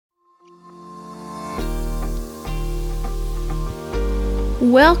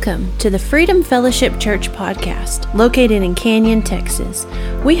Welcome to the Freedom Fellowship Church podcast, located in Canyon, Texas.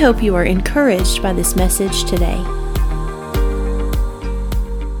 We hope you are encouraged by this message today.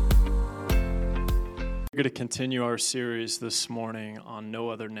 We're going to continue our series this morning on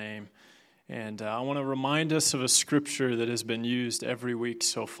No Other Name. And I want to remind us of a scripture that has been used every week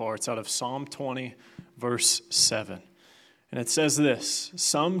so far. It's out of Psalm 20, verse 7. And it says this: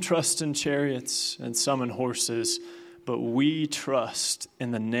 "Some trust in chariots and some in horses, but we trust in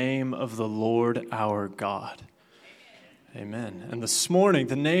the name of the Lord our God." Amen. And this morning,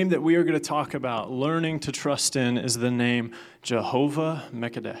 the name that we are going to talk about, learning to trust in, is the name Jehovah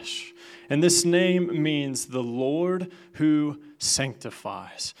Mekadesh. And this name means the Lord who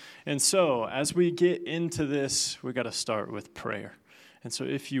sanctifies. And so, as we get into this, we got to start with prayer. And so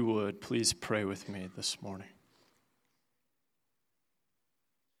if you would, please pray with me this morning.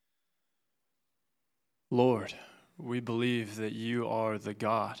 Lord, we believe that you are the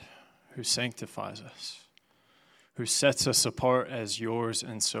God who sanctifies us, who sets us apart as yours.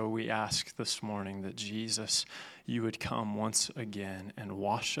 And so we ask this morning that Jesus, you would come once again and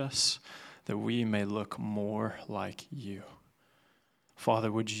wash us, that we may look more like you.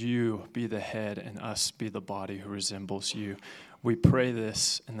 Father, would you be the head and us be the body who resembles you? We pray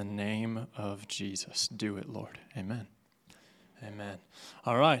this in the name of Jesus. Do it, Lord. Amen. Amen.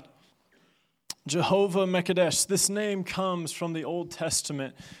 All right. Jehovah Mekadesh, this name comes from the Old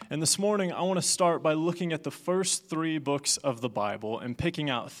Testament, and this morning I want to start by looking at the first three books of the Bible and picking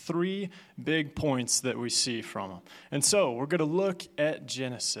out three big points that we see from them. And so we're going to look at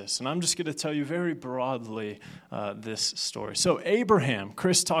Genesis, and I'm just going to tell you very broadly this story. So Abraham,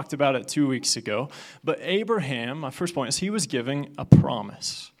 Chris talked about it 2 weeks ago, but Abraham, my first point is he was giving a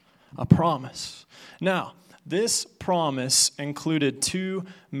promise. A promise. Now, this promise included two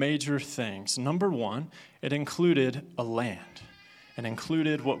major things. Number one, it included a land. It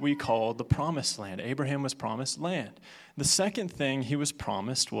included what we call the promised land. Abraham was promised land. The second thing he was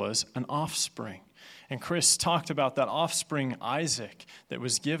promised was an offspring. And Chris talked about that offspring, Isaac, that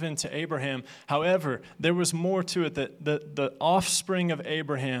was given to Abraham. However, there was more to it, that the offspring of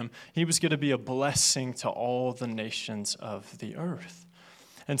Abraham, he was going to be a blessing to all the nations of the earth.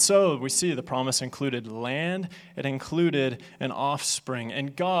 And so we see the promise included land, it included an offspring.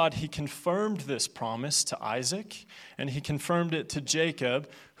 And God, he confirmed this promise to Isaac, and he confirmed it to Jacob,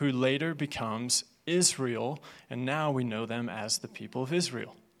 who later becomes Israel, and now we know them as the people of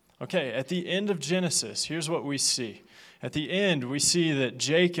Israel. Okay, at the end of Genesis, here's what we see. At the end, we see that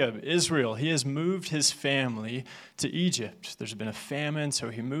Jacob, Israel, he has moved his family to Egypt. There's been a famine, so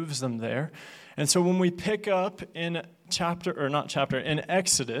he moves them there. And so when we pick up in in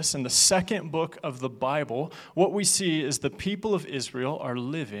Exodus, in the second book of the Bible, what we see is the people of Israel are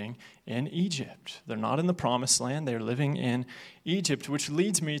living in Egypt. They're not in the promised land, they're living in Egypt, which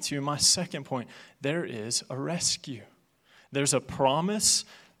leads me to my second point. There is a rescue. There's a promise,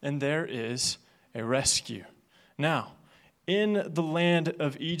 and there is a rescue. Now, in the land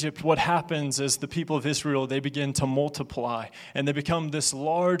of Egypt, what happens is the people of Israel, they begin to multiply, and they become this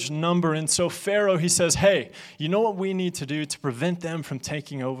large number. And so Pharaoh, he says, hey, you know what we need to do to prevent them from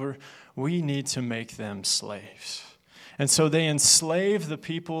taking over? We need to make them slaves. And so they enslave the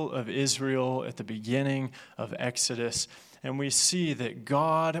people of Israel at the beginning of Exodus, and we see that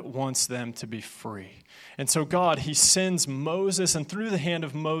God wants them to be free. And so God, he sends Moses, and through the hand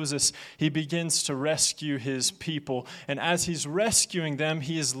of Moses, he begins to rescue his people. And as he's rescuing them,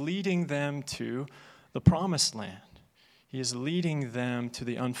 he is leading them to the promised land. He is leading them to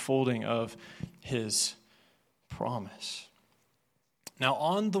the unfolding of his promise. Now,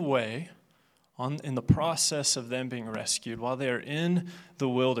 on the way, in the process of them being rescued, while they are in the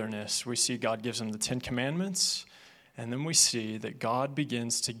wilderness, we see God gives them the 10 Commandments, and then we see that God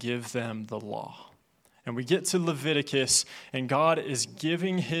begins to give them the law. And we get to Leviticus, and God is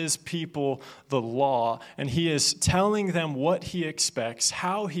giving his people the law, and he is telling them what he expects,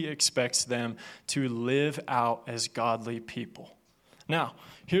 how he expects them to live out as godly people. Now,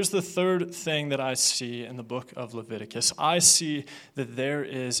 here's the third thing that I see in the book of Leviticus. I see that there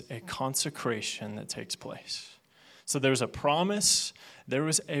is a consecration that takes place. So there's a promise, there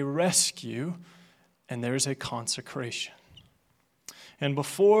is a rescue, and there's a consecration. And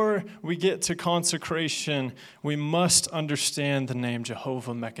before we get to consecration, we must understand the name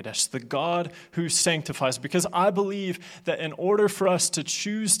Jehovah Mekadesh, the God who sanctifies. Because I believe that in order for us to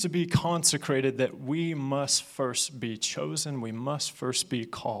choose to be consecrated, that we must first be chosen, we must first be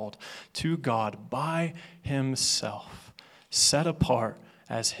called to God by himself, set apart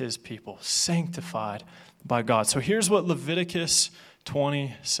as his people, sanctified by God. So here's what Leviticus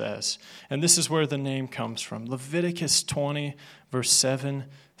 20 says, and this is where the name comes from, Leviticus 20, verse 7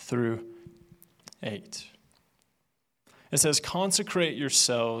 through 8. It says, consecrate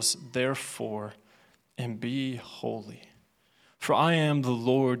yourselves, therefore, and be holy. For I am the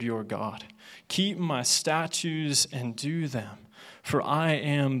Lord your God. Keep my statutes and do them. For I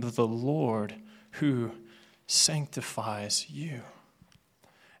am the Lord who sanctifies you.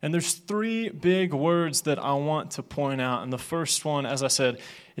 And there's three big words that I want to point out. And the first one, as I said,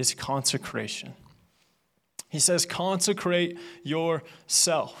 is consecration. He says, consecrate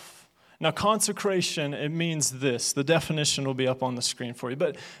yourself. Now, consecration, it means this. The definition will be up on the screen for you.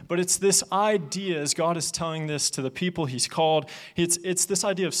 But it's this idea, as God is telling this to the people he's called, it's this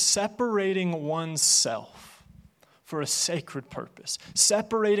idea of separating oneself for a sacred purpose.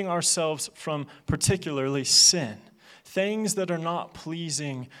 Separating ourselves from particularly sin. Things that are not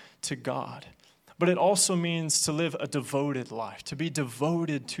pleasing to God. But it also means to live a devoted life. To be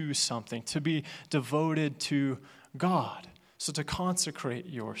devoted to something. To be devoted to God. So to consecrate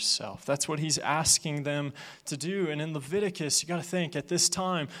yourself. That's what he's asking them to do. And in Leviticus, you got to think, at this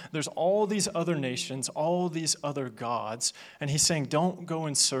time, there's all these other nations, all these other gods. And he's saying, don't go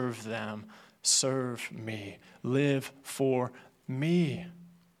and serve them. Serve me. Live for me.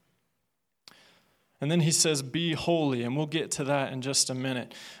 And then he says, be holy. And we'll get to that in just a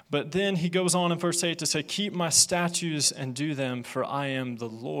minute. But then he goes on in verse 8 to say, keep my statutes and do them, for I am the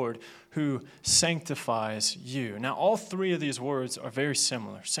Lord who sanctifies you. Now, all three of these words are very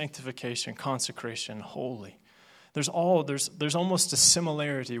similar. Sanctification, consecration, holy. There's almost a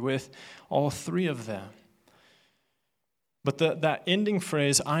similarity with all three of them. But that ending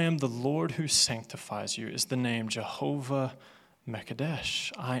phrase, I am the Lord who sanctifies you, is the name Jehovah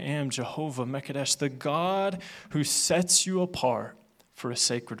Mekadesh. I am Jehovah Mekadesh, the God who sets you apart for a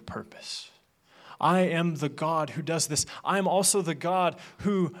sacred purpose. I am the God who does this. I am also the God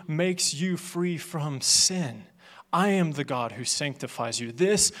who makes you free from sin. I am the God who sanctifies you.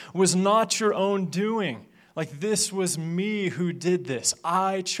 This was not your own doing. Like, this was me who did this.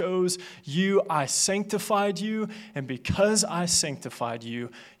 I chose you. I sanctified you. And because I sanctified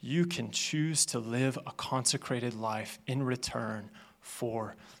you, you can choose to live a consecrated life in return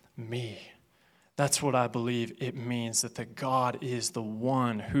for me. That's what I believe it means, that the God is the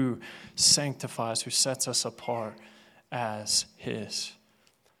one who sanctifies, who sets us apart as his.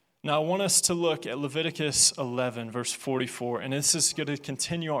 Now, I want us to look at Leviticus 11, verse 44, and this is going to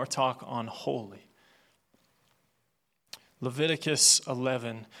continue our talk on holy. Leviticus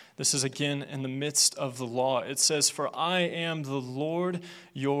 11, this is again in the midst of the law. It says, for I am the Lord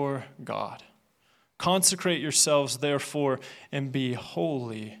your God. Consecrate yourselves, therefore, and be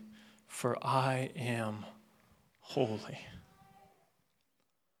holy, for I am holy.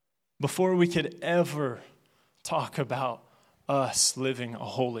 Before we could ever talk about us living a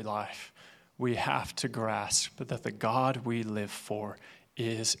holy life, we have to grasp that the God we live for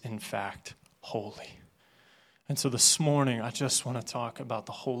is, in fact, holy. And so this morning, I just want to talk about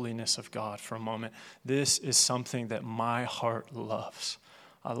the holiness of God for a moment. This is something that my heart loves.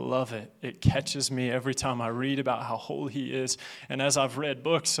 I love it. It catches me every time I read about how holy he is. And as I've read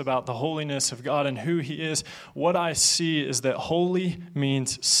books about the holiness of God and who he is, what I see is that holy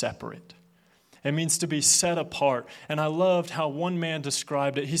means separate. It means to be set apart. And I loved how one man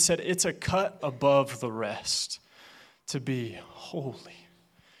described it. He said, it's a cut above the rest to be holy.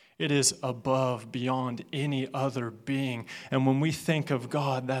 It is above, beyond any other being. And when we think of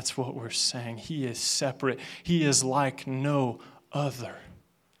God, that's what we're saying. He is separate. He is like no other.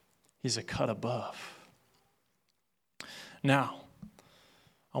 He's a cut above. Now,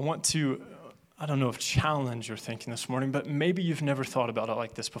 I want to, I don't know if challenge your thinking this morning, but maybe you've never thought about it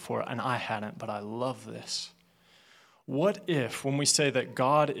like this before, and I hadn't, but I love this. What if, when we say that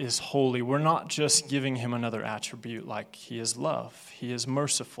God is holy, we're not just giving him another attribute like he is love, he is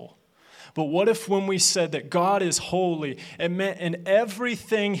merciful. But what if when we said that God is holy, it meant in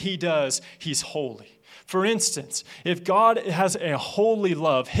everything he does, he's holy? For instance, if God has a holy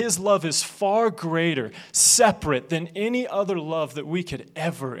love, his love is far greater, separate than any other love that we could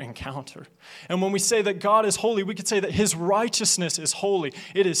ever encounter. And when we say that God is holy, we could say that his righteousness is holy.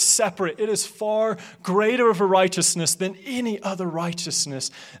 It is separate. It is far greater of a righteousness than any other righteousness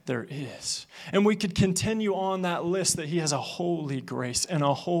there is. And we could continue on that list that he has a holy grace and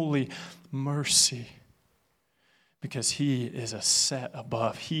a holy mercy. Because he is a set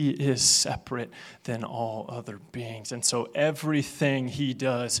above. He is separate than all other beings. And so everything he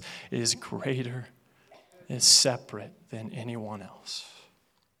does is greater, is separate than anyone else.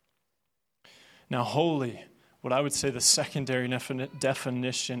 Now, holy, what I would say the secondary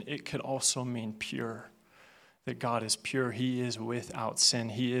definition, it could also mean pure. that God is pure. He is without sin.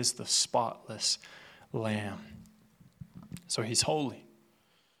 He is the spotless Lamb. So he's holy.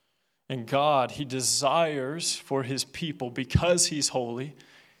 And God, he desires for his people, because he's holy,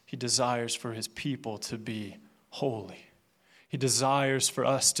 he desires for his people to be holy. He desires for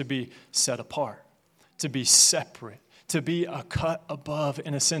us to be set apart, to be separate, to be a cut above,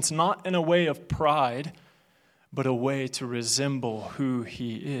 in a sense, not in a way of pride, but a way to resemble who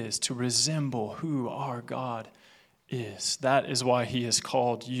he is, to resemble who our God is. That is why he has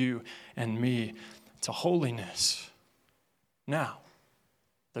called you and me to holiness. Now,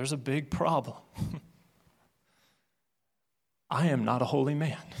 there's a big problem. I am not a holy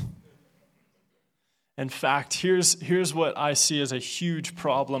man. In fact, here's what I see as a huge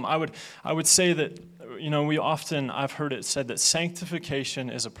problem. I would say that, I've heard it said that sanctification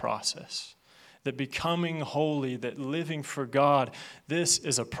is a process. That becoming holy, that living for God, this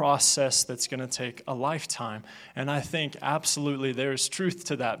is a process that's going to take a lifetime. And I think absolutely there's truth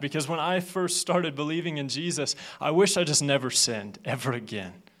to that. Because when I first started believing in Jesus, I wish I just never sinned ever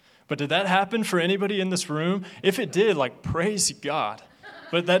again. But did that happen for anybody in this room? If it did, praise God.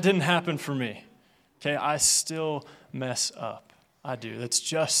 But that didn't happen for me. Okay, I still mess up. I do. That's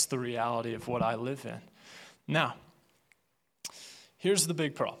just the reality of what I live in. Now, here's the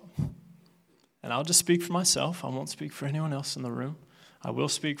big problem. And I'll just speak for myself. I won't speak for anyone else in the room. I will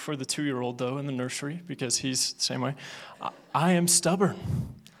speak for the 2-year-old, though, in the nursery, because he's the same way. I am stubborn.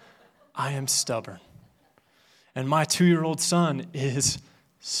 I am stubborn. And my 2-year-old son is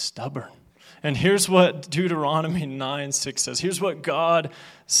stubborn. And here's what Deuteronomy 9:6 says. Here's what God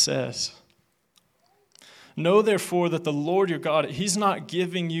says. Know, therefore, that the Lord your God, he's not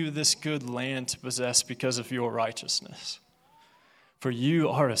giving you this good land to possess because of your righteousness. For you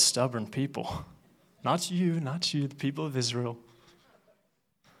are a stubborn people. Not you, the people of Israel.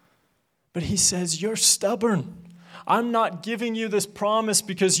 But he says, you're stubborn. I'm not giving you this promise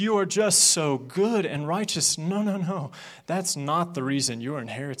because you are just so good and righteous. No. That's not the reason you're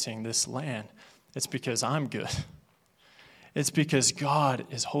inheriting this land. It's because I'm good. It's because God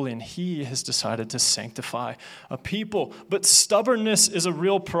is holy and he has decided to sanctify a people. But stubbornness is a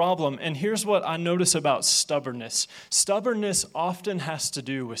real problem. And here's what I notice about stubbornness. Stubbornness often has to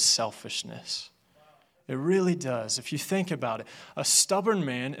do with selfishness. It really does. If you think about it, a stubborn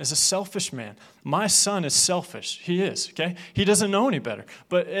man is a selfish man. My son is selfish. He is, okay? He doesn't know any better.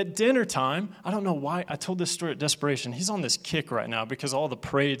 But at dinner time, I don't know why. I told this story at Desperation. He's on this kick right now because all the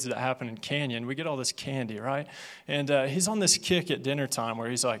parades that happen in Canyon, we get all this candy, right? And he's on this kick at dinner time where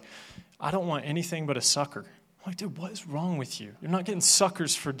he's like, I don't want anything but a sucker. I'm like, dude, what is wrong with you? You're not getting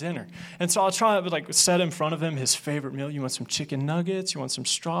suckers for dinner. And so I'll try to set in front of him his favorite meal. You want some chicken nuggets? You want some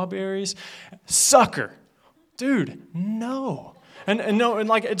strawberries? Sucker. Dude, no. And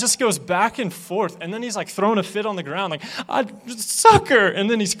it just goes back and forth. And then he's throwing a fit on the ground, sucker. And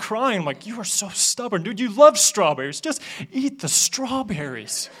then he's crying. I'm like, you are so stubborn. Dude, you love strawberries. Just eat the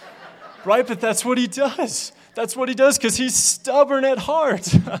strawberries. Right? But that's what he does. That's what he does because he's stubborn at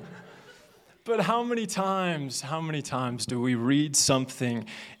heart. But how many times do we read something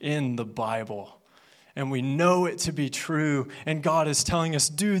in the Bible and we know it to be true and God is telling us,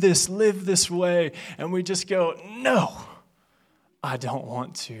 do this, live this way, and we just go, no, I don't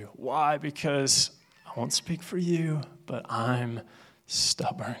want to. Why? Because I won't speak for you, but I'm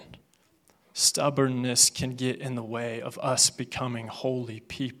stubborn. Stubbornness can get in the way of us becoming holy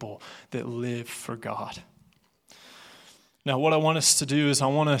people that live for God. Now, what I want us to do is I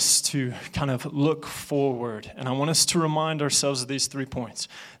want us to kind of look forward, and I want us to remind ourselves of these 3 points.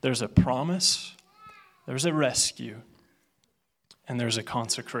 There's a promise, there's a rescue, and there's a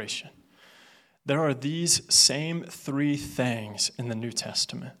consecration. There are these same 3 things in the New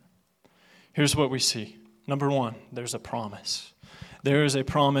Testament. Here's what we see. Number 1, there's a promise. There is a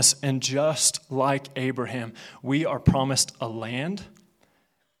promise, and just like Abraham, we are promised a land,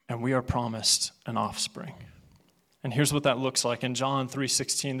 and we are promised an offspring. And here's what that looks like. In John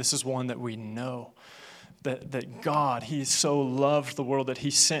 3:16, this is one that we know. That God, he so loved the world that he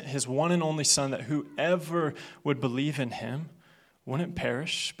sent his one and only son, that whoever would believe in him wouldn't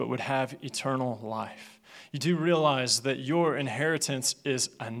perish, but would have eternal life. You do realize that your inheritance is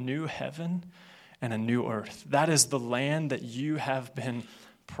a new heaven and a new earth. That is the land that you have been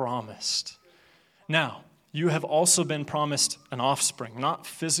promised. Now, you have also been promised an offspring, not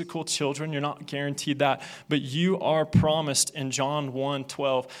physical children. You're not guaranteed that. But you are promised in John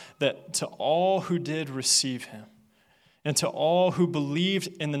 1:12 that to all who did receive him and to all who believed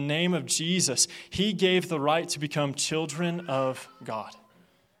in the name of Jesus, he gave the right to become children of God.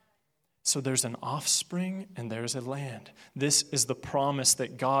 So there's an offspring and there's a land. This is the promise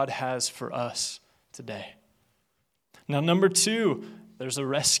that God has for us today. Now, number two, there's a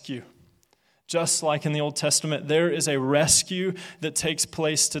rescue. Just like in the Old Testament, there is a rescue that takes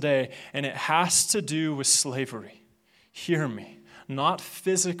place today, and it has to do with slavery. Hear me. Not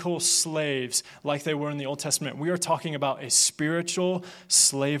physical slaves like they were in the Old Testament. We are talking about a spiritual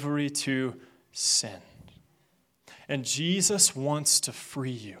slavery to sin. And Jesus wants to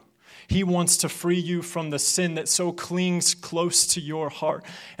free you. He wants to free you from the sin that so clings close to your heart.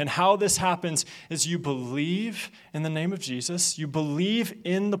 And how this happens is you believe in the name of Jesus. You believe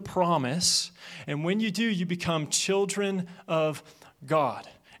in the promise. And when you do, you become children of God.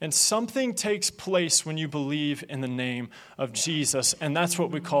 And something takes place when you believe in the name of Jesus. And that's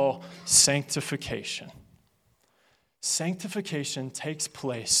what we call sanctification. Sanctification takes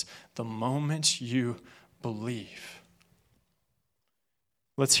place the moment you believe.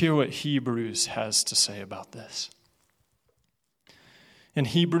 Let's hear what Hebrews has to say about this. In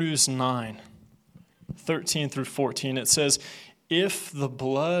Hebrews 9:13-14, it says, "If the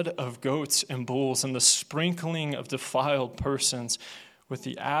blood of goats and bulls and the sprinkling of defiled persons with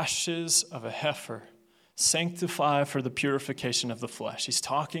the ashes of a heifer sanctify for the purification of the flesh." He's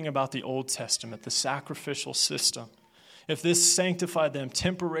talking about the Old Testament, the sacrificial system. If this sanctified them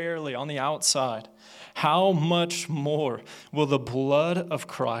temporarily on the outside, how much more will the blood of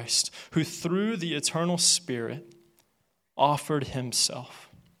Christ, who through the eternal Spirit offered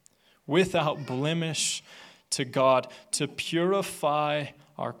himself without blemish to God to purify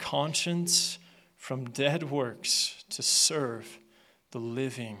our conscience from dead works to serve the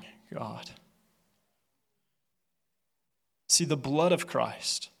living God? See, the blood of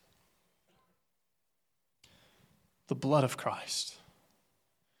Christ. The blood of Christ.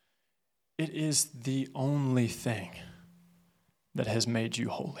 It is the only thing that has made you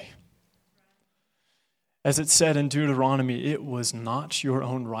holy. As it said in Deuteronomy, it was not your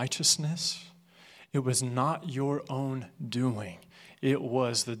own righteousness. It was not your own doing. It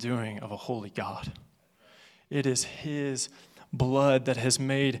was the doing of a holy God. It is his blood that has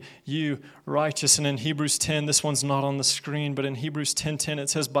made you righteous. And in Hebrews 10, this one's not on the screen, but in Hebrews 10:10 it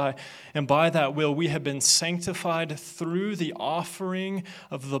says, by that will we have been sanctified through the offering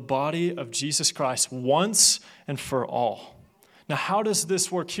of the body of Jesus Christ once and for all. Now, how does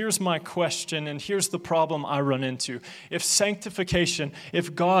this work? Here's my question, and here's the problem I run into. If sanctification,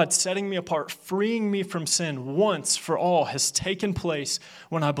 if God setting me apart, freeing me from sin once for all has taken place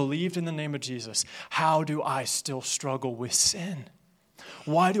when I believed in the name of Jesus, how do I still struggle with sin?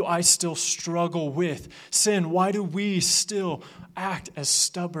 Why do I still struggle with sin? Why do we still act as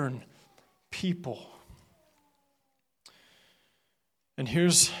stubborn people? And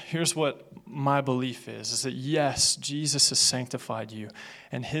here's what my belief is that yes, Jesus has sanctified you,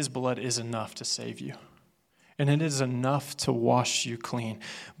 and his blood is enough to save you. And it is enough to wash you clean.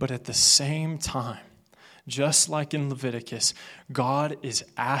 But at the same time, just like in Leviticus, God is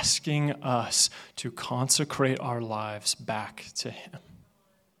asking us to consecrate our lives back to him.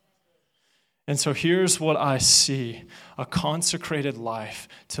 And so here's what I see, a consecrated life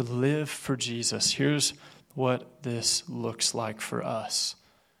to live for Jesus. Here's what this looks like for us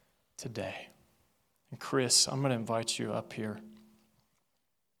today. And Chris, I'm going to invite you up here.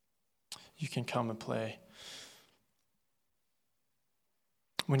 You can come and play.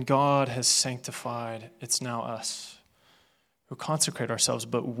 When God has sanctified, it's now us who consecrate ourselves,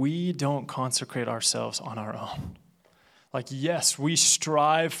 but we don't consecrate ourselves on our own. Like, yes, we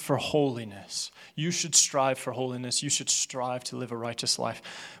strive for holiness. You should strive for holiness. You should strive to live a righteous life.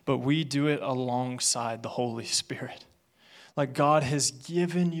 But we do it alongside the Holy Spirit. Like, God has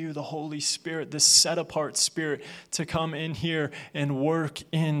given you the Holy Spirit, this set-apart Spirit, to come in here and work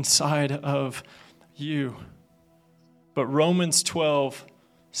inside of you. But Romans 12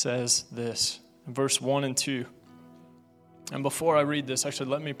 says this in verse 1 and 2. And before I read this, actually,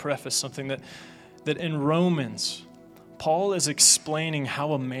 let me preface something that in Romans, Paul is explaining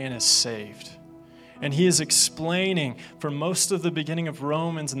how a man is saved. And he is explaining for most of the beginning of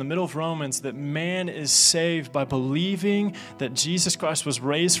Romans, in the middle of Romans, that man is saved by believing that Jesus Christ was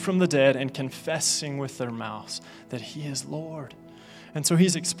raised from the dead and confessing with their mouths that he is Lord. And so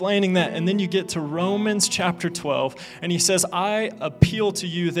he's explaining that. And then you get to Romans chapter 12, and he says, I appeal to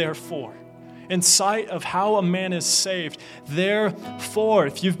you, therefore, in sight of how a man is saved. Therefore,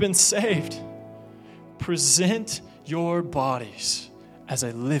 if you've been saved, present your bodies as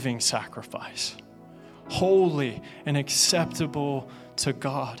a living sacrifice, holy and acceptable to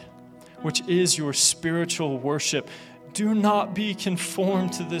God, which is your spiritual worship. Do not be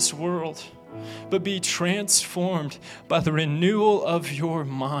conformed to this world, but be transformed by the renewal of your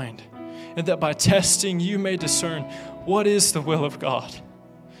mind, and that by testing you may discern what is the will of God,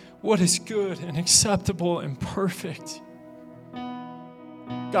 what is good and acceptable and perfect.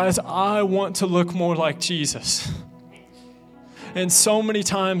 Guys, I want to look more like Jesus. And so many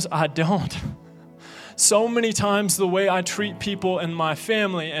times I don't. So many times the way I treat people in my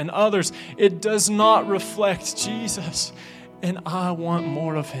family and others, it does not reflect Jesus. And I want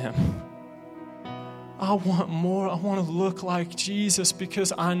more of him. I want more. I want to look like Jesus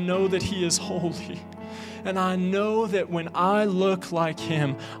because I know that he is holy. And I know that when I look like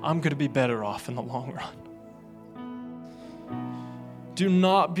him, I'm going to be better off in the long run. Do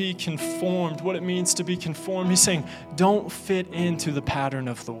not be conformed. What it means to be conformed, he's saying, don't fit into the pattern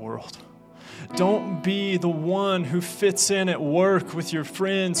of the world. Don't be the one who fits in at work with your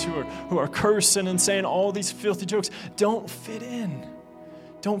friends who are cursing and saying all these filthy jokes. Don't fit in.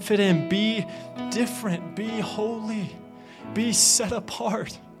 Don't fit in. Be different. Be holy. Be set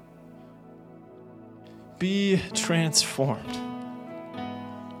apart. Be transformed.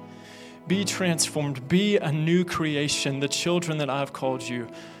 Be transformed. Be a new creation, the children that I've called you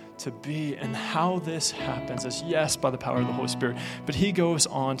to be. And how this happens is, yes, by the power of the Holy Spirit, but he goes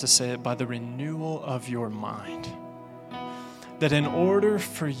on to say it by the renewal of your mind. That in order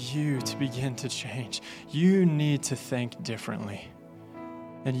for you to begin to change, you need to think differently.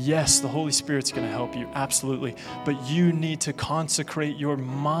 And yes, the Holy Spirit's going to help you, absolutely. But you need to consecrate your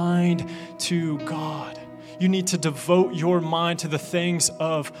mind to God. You need to devote your mind to the things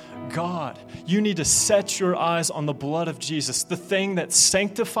of God. You need to set your eyes on the blood of Jesus, the thing that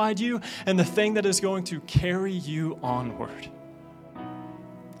sanctified you and the thing that is going to carry you onward.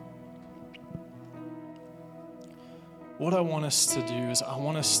 What I want us to do is I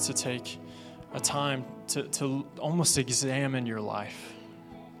want us to take a time to almost examine your life.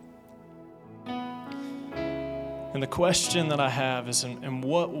 And the question that I have is, in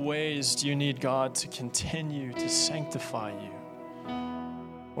what ways do you need God to continue to sanctify you?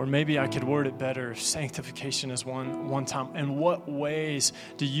 Or maybe I could word it better, sanctification is one time. In what ways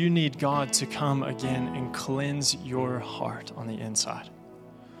do you need God to come again and cleanse your heart on the inside?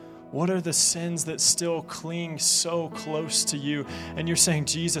 What are the sins that still cling so close to you? And you're saying,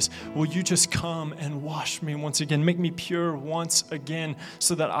 Jesus, will you just come and wash me once again? Make me pure once again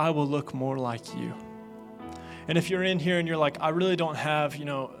so that I will look more like you. And if you're in here and you're like, I really don't have,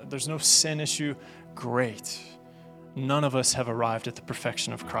 there's no sin issue, great. None of us have arrived at the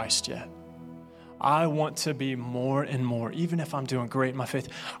perfection of Christ yet. I want to be more and more, even if I'm doing great in my faith,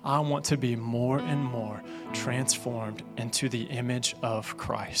 I want to be more and more transformed into the image of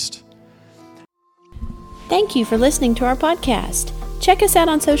Christ. Thank you for listening to our podcast. Check us out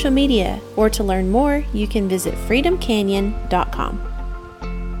on social media, or to learn more, you can visit freedomcanyon.com.